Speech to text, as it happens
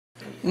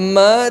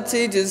My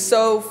teacher's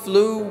so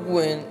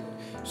fluent.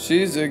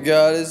 She's a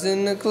goddess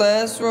in the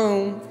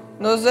classroom.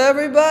 Knows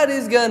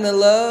everybody's gonna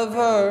love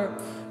her.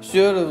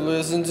 Should've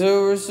listened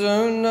to her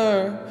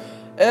sooner.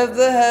 If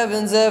the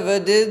heavens ever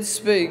did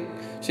speak,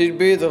 she'd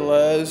be the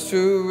last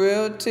true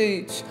real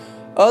teach.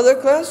 Other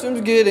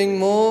classrooms getting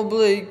more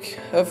bleak.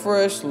 A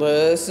fresh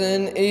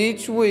lesson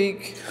each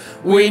week.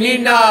 We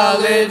need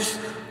knowledge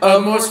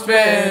of more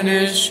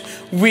Spanish.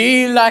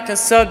 We like a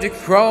subject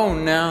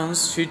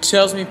pronouns. She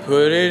tells me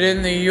put it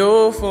in the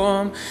you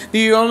form.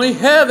 The only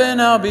heaven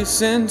I'll be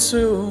sent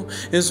to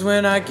is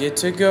when I get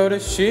to go to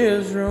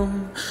Shiz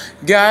room.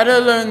 Gotta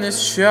learn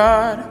this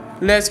shot.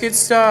 Let's get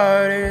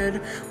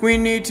started. We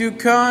need to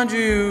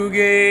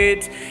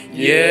conjugate.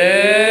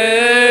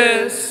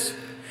 Yes,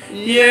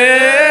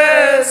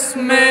 yes,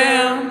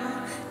 ma'am.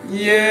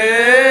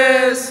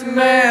 Yes,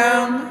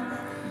 ma'am.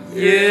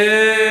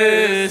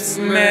 Yes,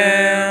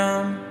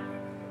 ma'am.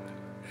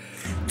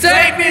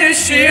 Take me to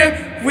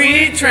Shiz.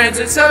 We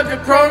transit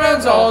subject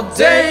pronouns all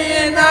day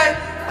and night.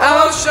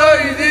 I'll show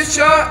you this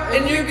chart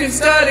and you can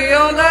study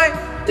all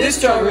night.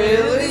 This chart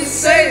really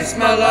saves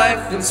my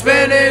life. In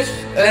Spanish,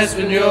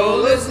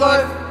 Espanol is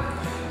life.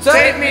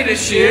 Take me to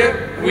Shiz.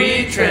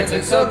 We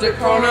transit subject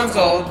pronouns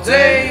all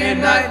day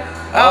and night.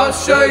 I'll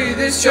show you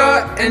this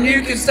chart and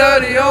you can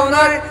study all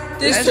night.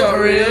 This chart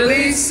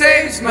really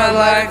saves my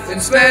life. In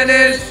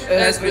Spanish,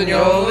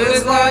 Espanol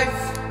is life.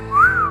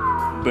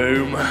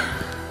 Boom.